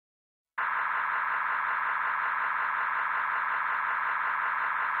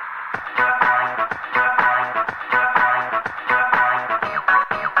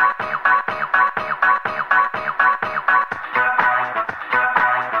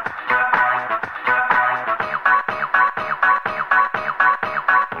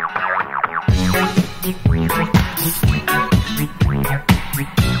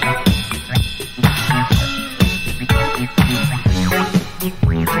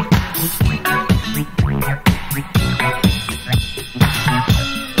Work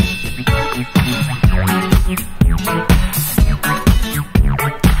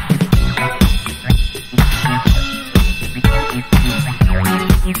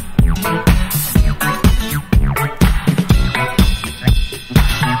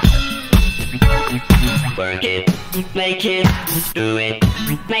it, make it, do it,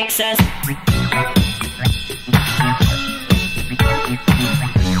 makes us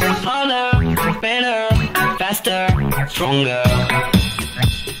harder, better, faster, stronger.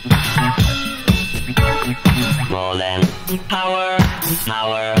 More than power,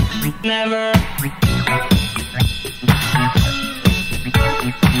 power, never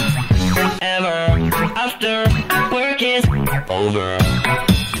ever after work is over.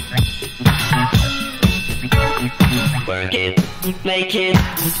 Work it, make it,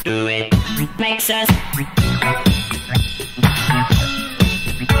 do it, makes us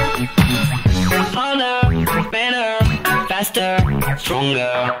harder, better, faster,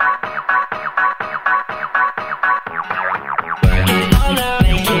 stronger. Work it harder,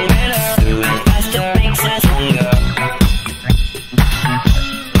 make it better, do it faster, makes us stronger.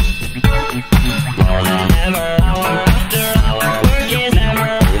 More than ever, hour after hour, work is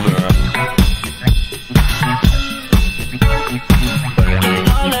never over. Work it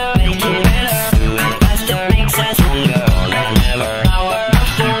harder, make it better, do it faster, makes us stronger. More than ever, hour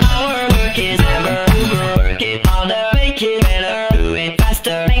after hour, work is never over. Work it harder, make it better, do it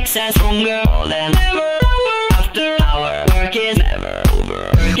faster, makes us stronger. More than ever, hour after hour, work is never over.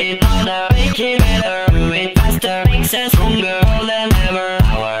 Work it harder, make it better, do it faster, makes us stronger. More than ever,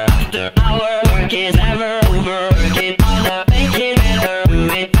 hour after hour, work is never over. Work it harder, make it better, do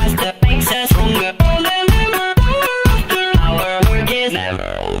it faster, makes us stronger. More than ever, hour after hour, work is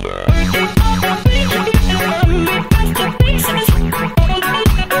never over. Work it harder, make it better, do it faster, makes us stronger. More than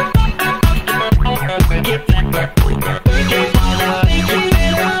ever, hour after hour, work is never over. Work it harder, make it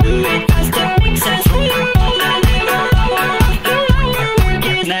better, do it faster, makes us stronger. More than ever, hour after hour, work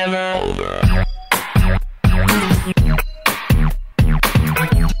is never over.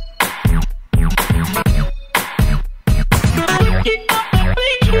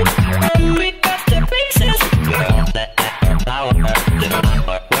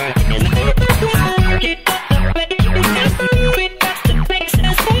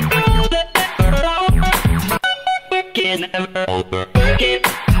 Never over.